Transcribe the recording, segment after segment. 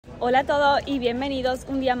Hola a todos y bienvenidos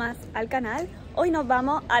un día más al canal. Hoy nos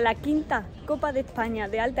vamos a la quinta Copa de España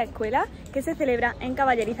de Alta Escuela que se celebra en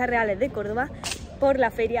Caballerizas Reales de Córdoba por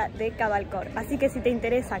la feria de Cabalcor. Así que si te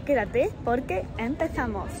interesa, quédate porque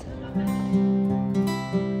empezamos.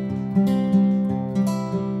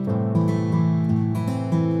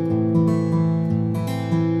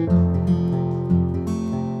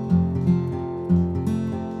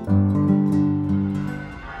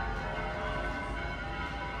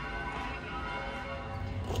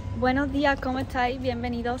 Buenos días, ¿cómo estáis?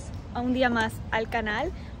 Bienvenidos a un día más al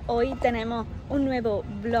canal. Hoy tenemos un nuevo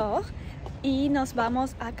vlog y nos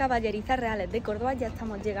vamos a Caballerizas Reales de Córdoba. Ya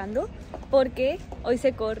estamos llegando porque hoy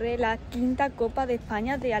se corre la quinta Copa de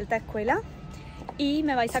España de Alta Escuela y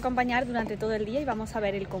me vais a acompañar durante todo el día y vamos a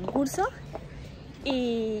ver el concurso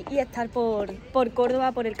y estar por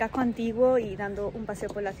Córdoba, por el casco antiguo y dando un paseo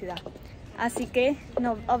por la ciudad. Así que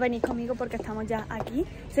os venís conmigo porque estamos ya aquí.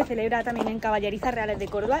 Se celebra también en Caballerizas Reales de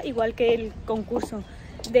Córdoba, igual que el concurso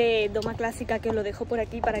de doma clásica, que os lo dejo por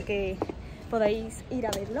aquí para que podáis ir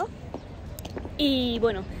a verlo. Y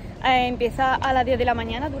bueno, empieza a las 10 de la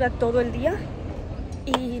mañana, dura todo el día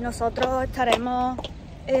y nosotros estaremos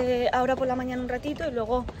ahora por la mañana un ratito y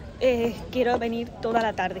luego quiero venir toda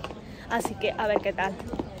la tarde. Así que a ver qué tal.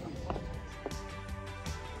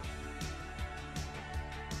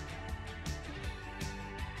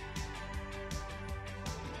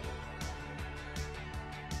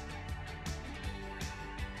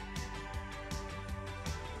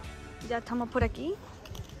 Ya estamos por aquí,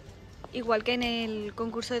 igual que en el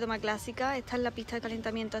concurso de doma clásica. Esta es la pista de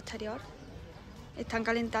calentamiento exterior. Están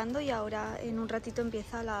calentando y ahora en un ratito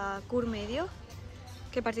empieza la cur medio,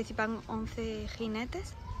 que participan 11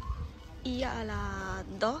 jinetes, y a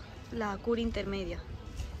las 2 la cur intermedia,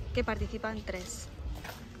 que participan 3.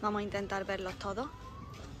 Vamos a intentar verlos todos.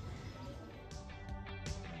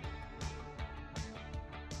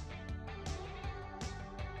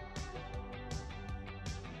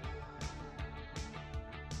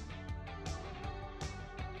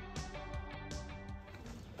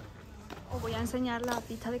 Os voy a enseñar la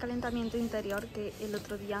pista de calentamiento interior que el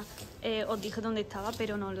otro día os dije dónde estaba,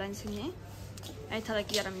 pero no os la enseñé. Esta de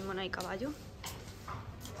aquí ahora mismo no hay caballo.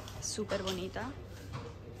 Súper bonita.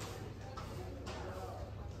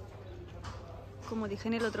 Como dije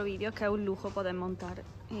en el otro vídeo, es que es un lujo poder montar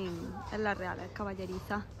en las Reales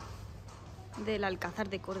Caballerizas del Alcázar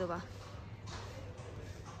de Córdoba.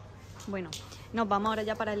 Bueno, nos vamos ahora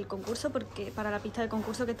ya para el concurso, para la pista de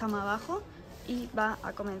concurso que está más abajo y va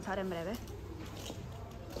a comenzar en breve.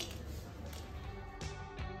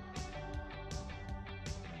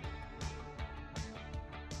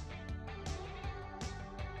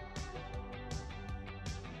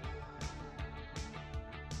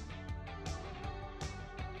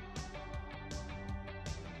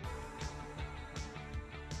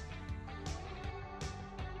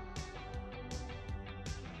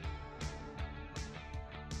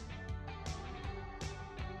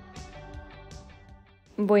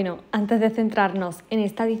 Bueno, antes de centrarnos en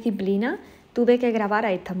esta disciplina, tuve que grabar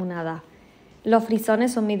a esta monada. Los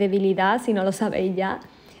frisones son mi debilidad, si no lo sabéis ya.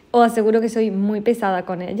 Os aseguro que soy muy pesada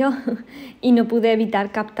con ellos y no pude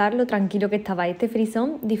evitar captar lo tranquilo que estaba este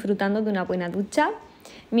frisón disfrutando de una buena ducha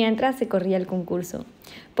mientras se corría el concurso.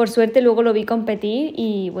 Por suerte luego lo vi competir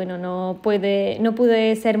y bueno, no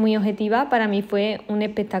pude ser muy objetiva. Para mí fue un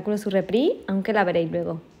espectáculo su reprise, aunque la veréis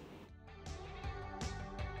luego.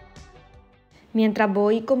 Mientras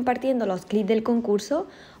voy compartiendo los clips del concurso,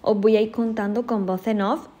 os voy a ir contando con voz en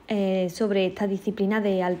off sobre esta disciplina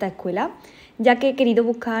de alta escuela, ya que he querido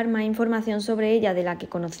buscar más información sobre ella de la que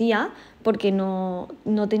conocía, porque no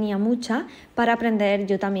tenía mucha, para aprender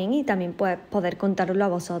yo también y también pues, poder contároslo a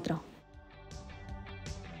vosotros.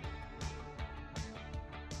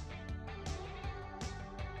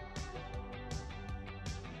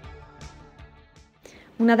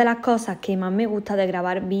 Una de las cosas que más me gusta de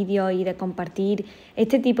grabar vídeos y de compartir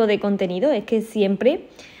este tipo de contenido es que siempre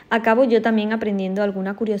acabo yo también aprendiendo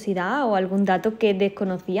alguna curiosidad o algún dato que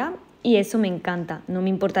desconocía y eso me encanta. No me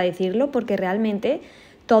importa decirlo porque realmente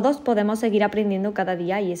todos podemos seguir aprendiendo cada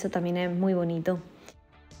día y eso también es muy bonito.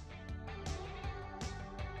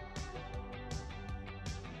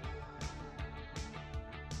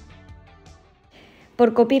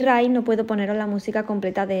 Por copyright no puedo poneros la música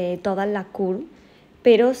completa de todas las cur,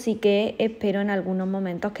 pero sí que espero en algunos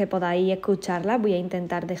momentos que podáis escucharla. Voy a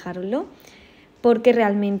intentar dejarlo porque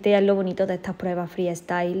realmente es lo bonito de estas pruebas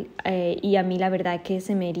freestyle y a mí la verdad es que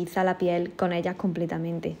se me eriza la piel con ellas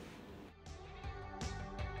completamente.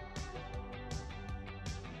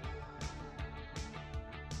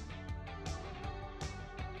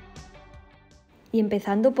 Y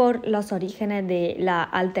empezando por los orígenes de la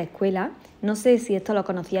alta escuela, no sé si esto lo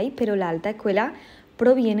conocíais, pero la alta escuela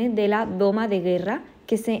proviene de la doma de guerra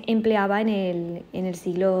que se empleaba en el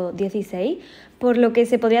siglo XVI, por lo que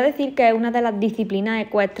se podría decir que es una de las disciplinas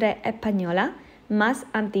ecuestres españolas más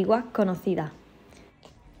antiguas conocidas.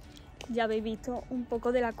 Ya habéis visto un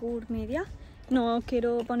poco de la cur media. No os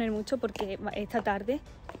quiero poner mucho porque esta tarde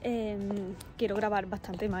quiero grabar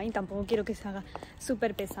bastante más y tampoco quiero que se haga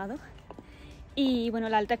súper pesado. Y bueno,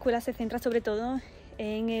 la alta escuela se centra sobre todo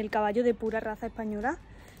en el caballo de pura raza española,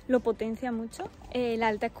 lo potencia mucho. La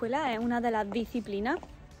alta escuela es una de las disciplinas,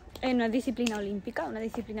 no es disciplina olímpica, una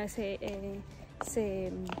disciplina que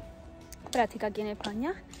se practica aquí en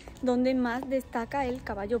España, donde más destaca el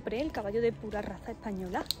caballo pre, el caballo de pura raza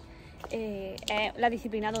española. Es la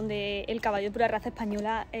disciplina donde el caballo de pura raza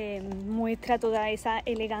española muestra toda esa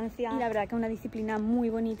elegancia y la verdad que es una disciplina muy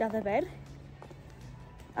bonita de ver.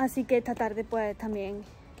 Así que esta tarde pues también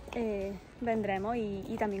vendremos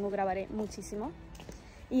y también os grabaré muchísimo.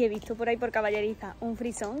 Y he visto por ahí por Caballeriza un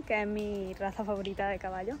frisón, que es mi raza favorita de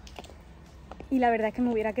caballo. Y la verdad es que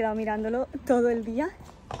me hubiera quedado mirándolo todo el día.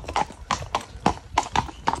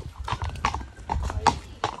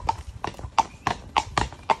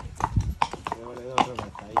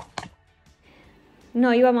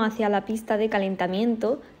 Nos íbamos hacia la pista de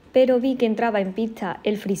calentamiento, pero vi que entraba en pista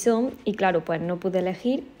el frisón y claro, pues no pude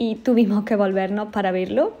elegir y tuvimos que volvernos para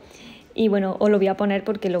verlo. Y bueno, os lo voy a poner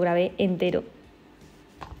porque lo grabé entero.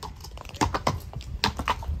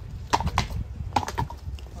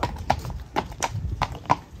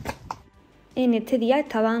 En este día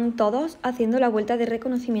estaban todos haciendo la vuelta de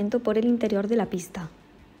reconocimiento por el interior de la pista.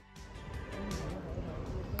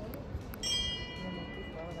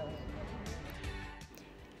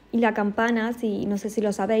 Y la campana, no sé si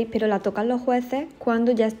lo sabéis, pero la tocan los jueces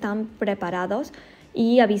cuando ya están preparados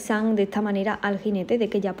y avisan de esta manera al jinete de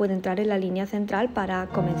que ya puede entrar en la línea central para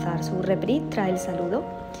comenzar su reprise tras el saludo.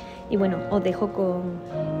 Y bueno, os dejo con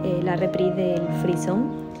la reprise del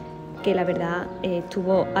frisón, que la verdad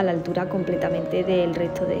estuvo a la altura completamente del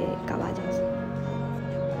resto de caballos.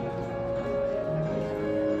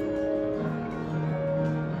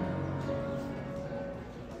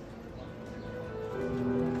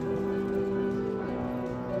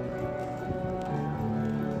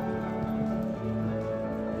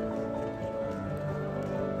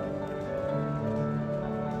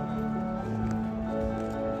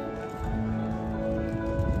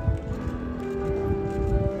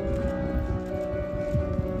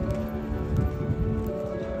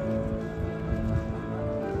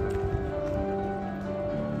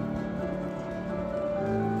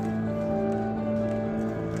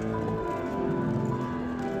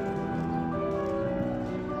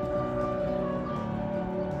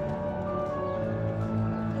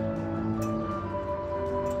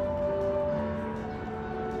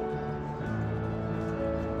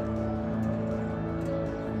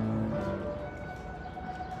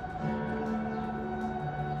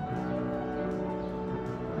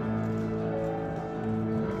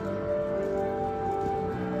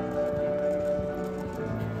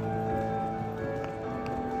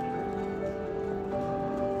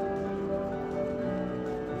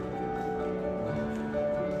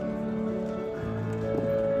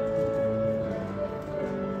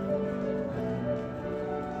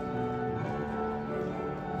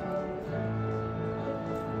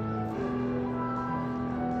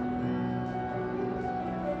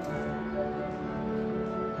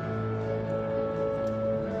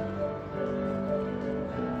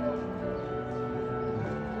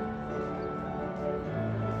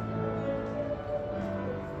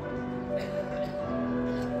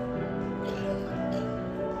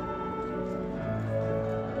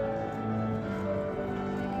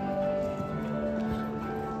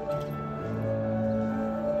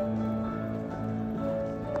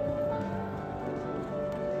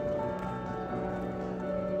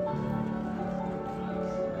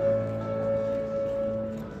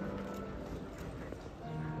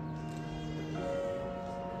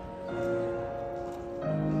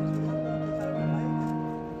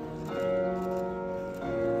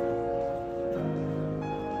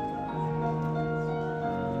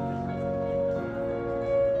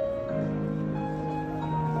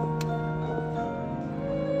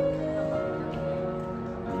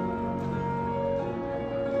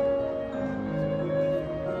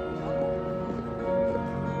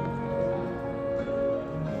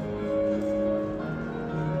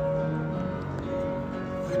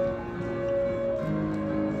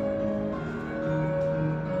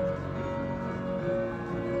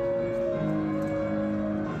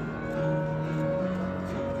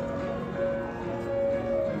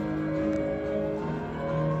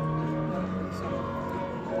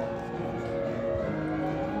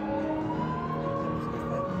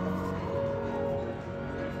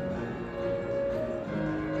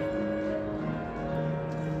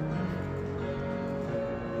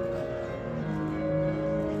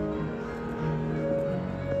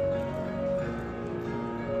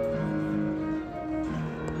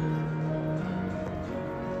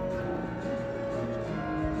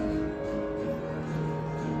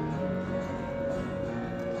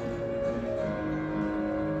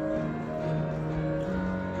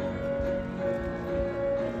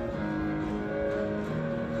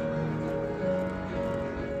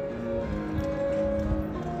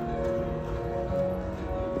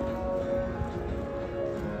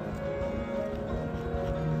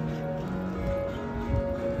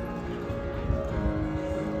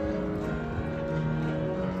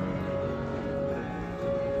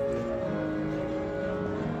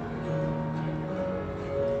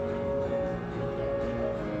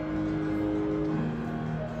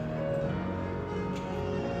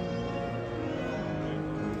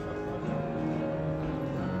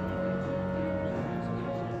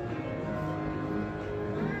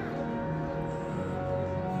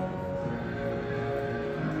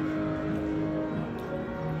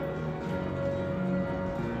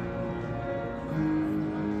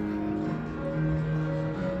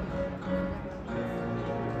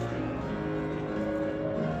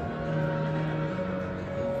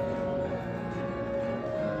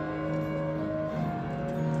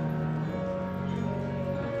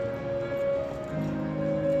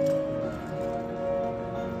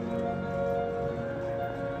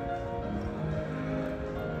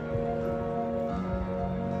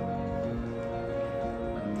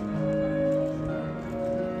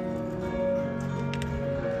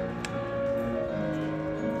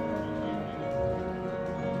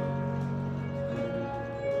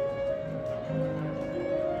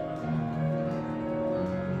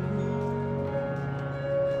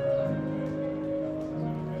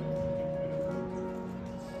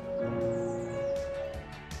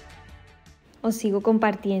 os sigo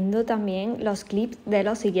compartiendo también los clips de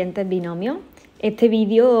los siguientes binomios. Este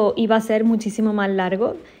vídeo iba a ser muchísimo más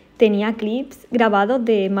largo, tenía clips grabados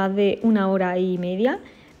de más de 1 hora y media,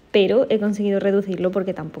 pero he conseguido reducirlo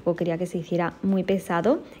porque tampoco quería que se hiciera muy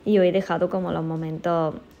pesado y os he dejado como los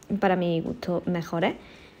momentos para mi gusto mejores.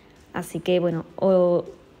 Así que bueno,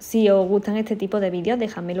 si os gustan este tipo de vídeos,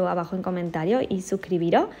 dejadmelo abajo en comentarios y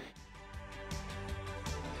suscribiros.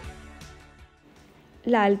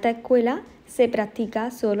 La alta escuela se practica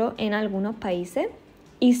solo en algunos países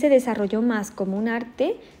y se desarrolló más como un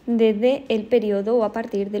arte desde el periodo o a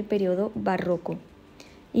partir del periodo barroco.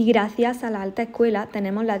 Y gracias a la alta escuela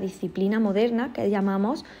tenemos la disciplina moderna que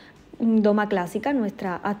llamamos doma clásica,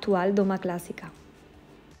 nuestra actual doma clásica.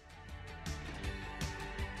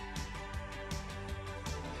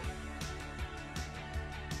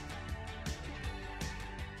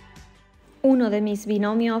 Uno de mis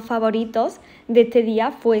binomios favoritos de este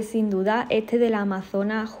día fue sin duda este de la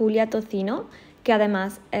amazona Julia Tocino, que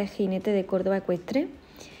además es jinete de Córdoba ecuestre.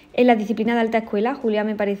 En la disciplina de alta escuela, Julia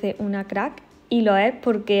me parece una crack y lo es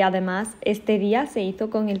porque además este día se hizo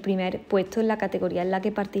con el primer puesto en la categoría en la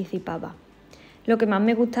que participaba. Lo que más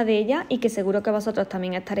me gusta de ella, y que seguro que vosotros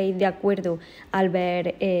también estaréis de acuerdo al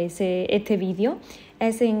ver este vídeo,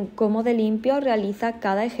 es en cómo de limpio realiza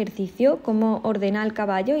cada ejercicio, cómo ordena al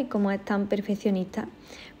caballo y cómo es tan perfeccionista,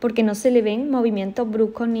 porque no se le ven movimientos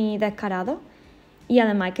bruscos ni descarados, y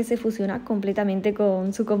además que se fusiona completamente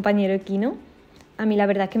con su compañero equino. A mí la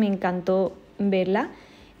verdad es que me encantó verla.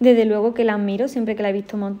 Desde luego que la admiro siempre que la he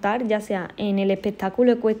visto montar, ya sea en el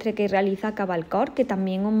espectáculo ecuestre que realiza Cabalcor, que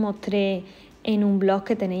también os mostré en un blog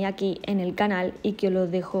que tenéis aquí en el canal y que os lo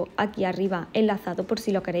dejo aquí arriba enlazado por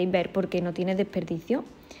si lo queréis ver porque no tiene desperdicio,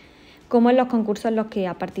 como en los concursos en los que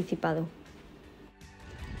ha participado.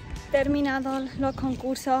 Terminados los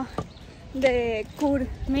concursos de CUR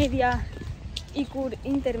media y CUR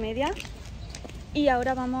intermedia y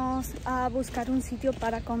ahora vamos a buscar un sitio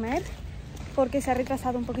para comer porque se ha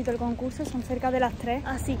retrasado un poquito el concurso, son cerca de las 3,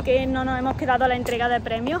 así que no nos hemos quedado a la entrega de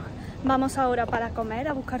premios. Vamos ahora para comer,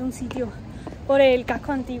 a buscar un sitio por el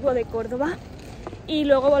casco antiguo de Córdoba y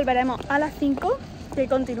luego volveremos a las 5, que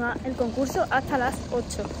continúa el concurso, hasta las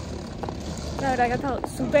 8. La verdad que ha estado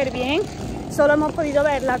súper bien. Solo hemos podido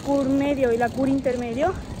ver la CUR medio y la CUR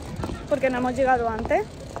intermedio porque no hemos llegado antes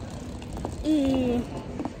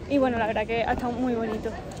y bueno, la verdad que ha estado muy bonito.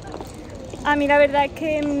 A mí la verdad es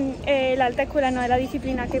que la alta escuela no es la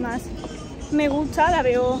disciplina que más me gusta, la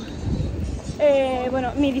veo,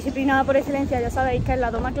 bueno, mi disciplina por excelencia ya sabéis que es la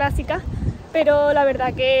doma clásica, pero la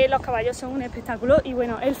verdad que los caballos son un espectáculo y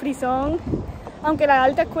bueno, el frisón, aunque la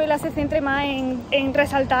alta escuela se centre más en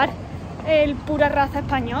resaltar el pura raza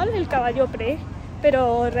español, el caballo pre,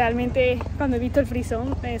 pero realmente cuando he visto el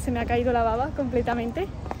frisón se me ha caído la baba completamente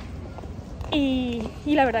y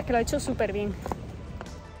la verdad es que lo ha hecho súper bien.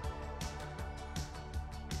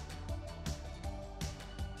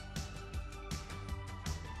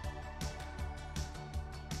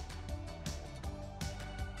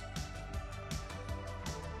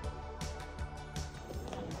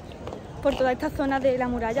 Por toda esta zona de la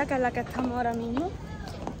muralla, que es la que estamos ahora mismo,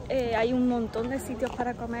 hay un montón de sitios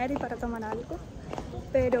para comer y para tomar algo,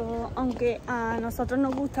 pero aunque a nosotros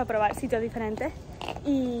nos gusta probar sitios diferentes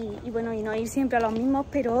y bueno, y no ir siempre a los mismos,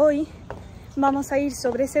 pero hoy vamos a ir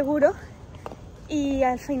sobre seguro y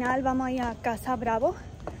al final vamos a ir a Casa Bravo,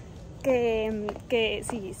 que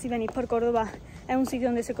si venís por Córdoba es un sitio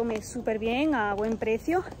donde se come súper bien, a buen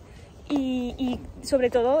precio y sobre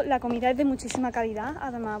todo la comida es de muchísima calidad.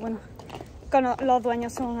 Además, bueno, los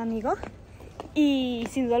dueños son amigos y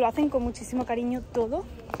sin duda lo hacen con muchísimo cariño todo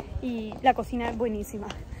y la cocina es buenísima.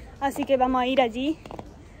 Así que vamos a ir allí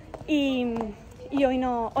y hoy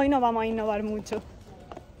no vamos a innovar mucho.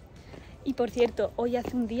 Y por cierto, hoy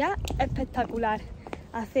hace un día espectacular,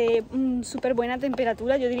 hace súper buena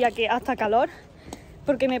temperatura, yo diría que hasta calor,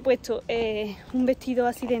 porque me he puesto un vestido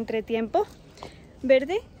así de entretiempo,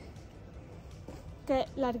 verde, que es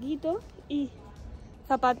larguito y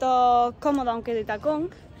zapatos cómodos aunque de tacón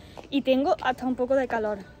y tengo hasta un poco de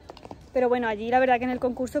calor. Pero bueno, allí la verdad que en el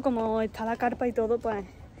concurso, como está la carpa y todo, pues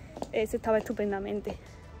se estaba estupendamente.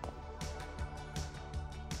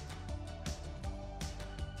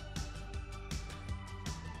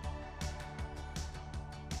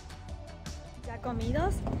 Ya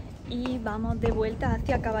comidos y vamos de vuelta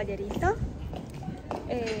hacia Caballerizas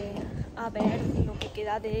a ver lo que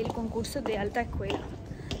queda del concurso de alta escuela.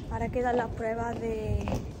 Ahora quedan las pruebas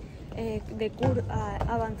de CUR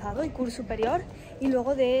avanzado y CUR superior y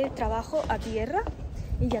luego de trabajo a tierra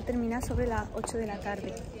y ya termina sobre las 8 de la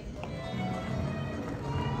tarde.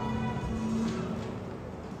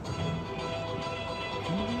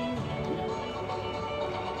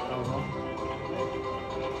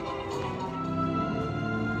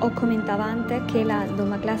 os comentaba antes que la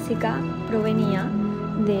doma clásica provenía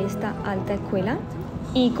de esta alta escuela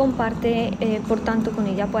y comparte por tanto con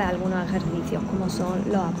ella pues algunos ejercicios como son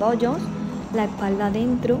los apoyos, la espalda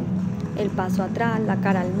adentro, el paso atrás, la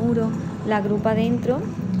cara al muro, la grupa adentro,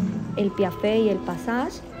 el piafé y el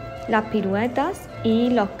passage, las piruetas y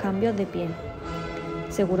los cambios de pie.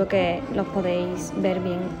 Seguro que los podéis ver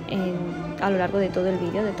bien a lo largo de todo el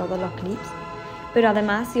vídeo, de todos los clips. Pero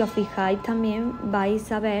además, si os fijáis también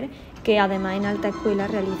vais a ver que además en alta escuela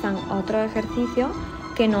realizan otros ejercicios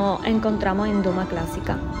que no encontramos en doma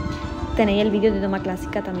clásica. Tenéis el vídeo de doma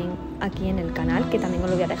clásica también aquí en el canal, que también os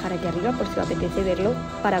lo voy a dejar aquí arriba por si os apetece verlo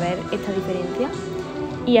para ver esta diferencia.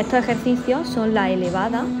 Y estos ejercicios son la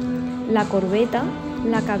elevada, la corbeta,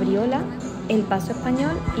 la cabriola, el paso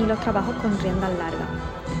español y los trabajos con riendas largas.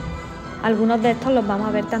 Algunos de estos los vamos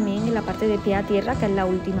a ver también en la parte de pie a tierra, que es la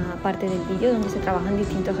última parte del vídeo, donde se trabajan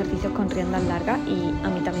distintos ejercicios con riendas largas y a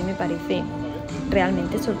mí también me parece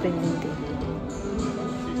realmente sorprendente.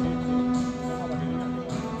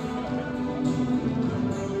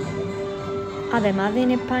 Además de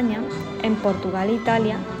en España, en Portugal e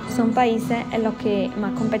Italia son países en los que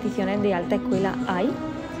más competiciones de alta escuela hay.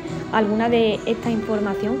 Alguna de esta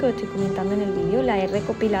información que os estoy comentando en el vídeo la he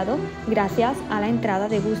recopilado gracias a la entrada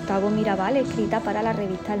de Gustavo Mirabal escrita para la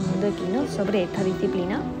revista El Mundo Equino sobre esta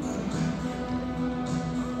disciplina.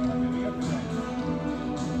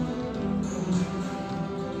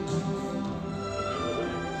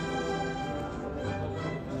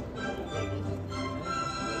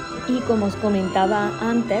 Y como os comentaba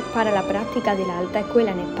antes, para la práctica de la alta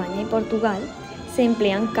escuela en España y Portugal se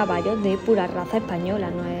emplean caballos de pura raza española.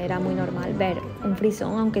 No era muy normal ver un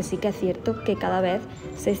frisón, aunque sí que es cierto que cada vez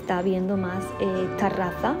se está viendo más esta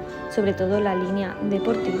raza, sobre todo en la línea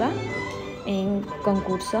deportiva, en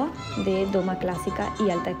concursos de doma clásica y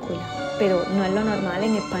alta escuela. Pero no es lo normal.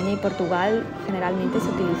 En España y Portugal generalmente se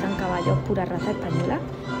utilizan caballos pura raza española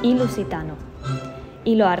y lusitanos.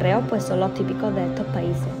 Y los arreos pues son los típicos de estos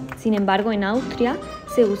países. Sin embargo, en Austria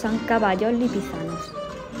se usan caballos lipizanos.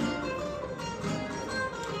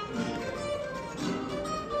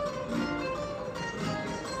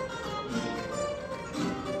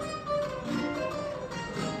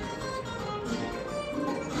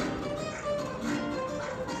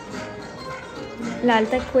 La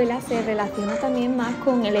alta escuela se relaciona también más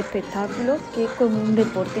con el espectáculo que con un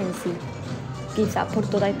deporte en sí, quizás por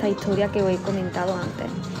toda esta historia que os he comentado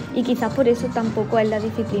antes. Y quizás por eso tampoco es la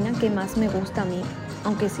disciplina que más me gusta a mí,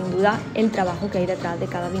 aunque sin duda el trabajo que hay detrás de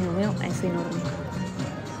cada binomio es enorme.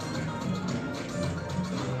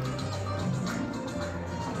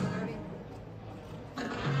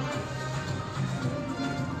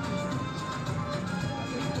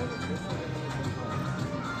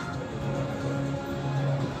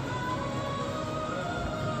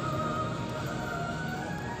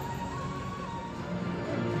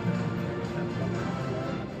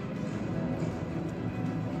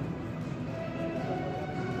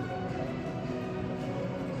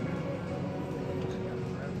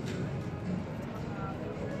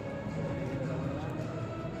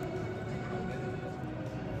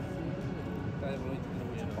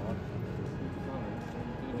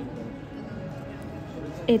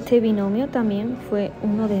 Este binomio también fue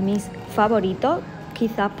uno de mis favoritos,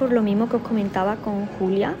 quizás por lo mismo que os comentaba con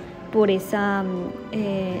Julia, por esos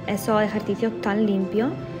ejercicios tan limpios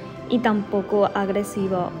y tan poco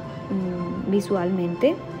agresivos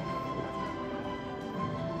visualmente.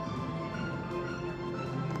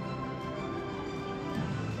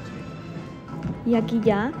 Y aquí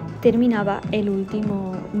ya terminaba el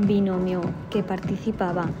último binomio que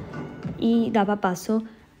participaba y daba paso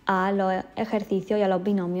a los ejercicios y a los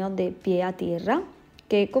binomios de pie a tierra,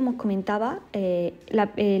 que como os comentaba,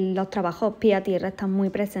 los trabajos pie a tierra están muy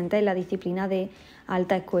presentes en la disciplina de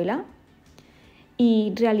alta escuela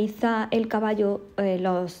y realiza el caballo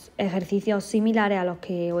los ejercicios similares a los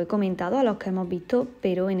que os he comentado, a los que hemos visto,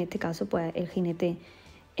 pero en este caso pues el jinete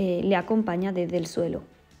le acompaña desde el suelo.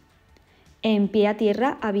 En pie a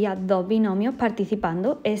tierra había dos binomios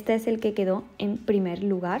participando, este es el que quedó en primer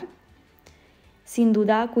lugar. Sin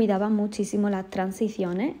duda cuidaba muchísimo las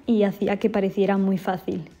transiciones y hacía que pareciera muy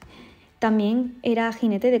fácil. También era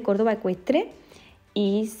jinete de Córdoba ecuestre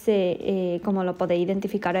y como lo podéis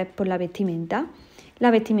identificar es por la vestimenta.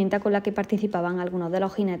 La vestimenta con la que participaban algunos de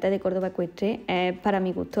los jinetes de Córdoba ecuestre es para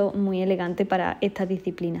mi gusto muy elegante para esta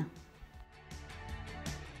disciplina.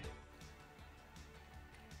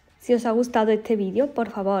 Si os ha gustado este vídeo, por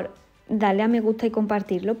favor, dadle a me gusta y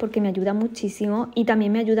compartirlo porque me ayuda muchísimo y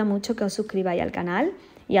también me ayuda mucho que os suscribáis al canal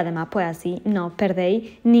y además pues así no os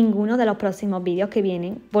perdéis ninguno de los próximos vídeos que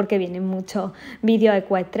vienen, porque vienen muchos vídeos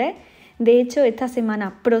ecuestres. De hecho, esta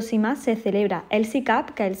semana próxima se celebra el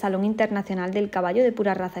SICAB, que es el Salón Internacional del Caballo de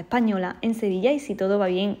pura raza española, en Sevilla, y si todo va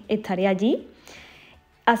bien estaré allí.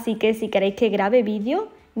 Así que si queréis que grabe vídeo,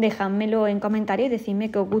 dejádmelo en comentarios y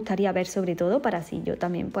decidme qué os gustaría ver sobre todo, para así yo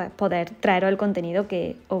también pues, poder traeros el contenido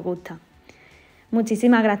que os gusta.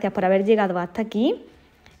 Muchísimas gracias por haber llegado hasta aquí.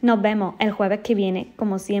 Nos vemos el jueves que viene,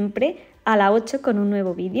 como siempre, a las 8 con un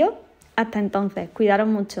nuevo vídeo. Hasta entonces, cuidaros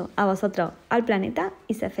mucho a vosotros, al planeta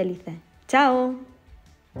y sed felices. ¡Chao!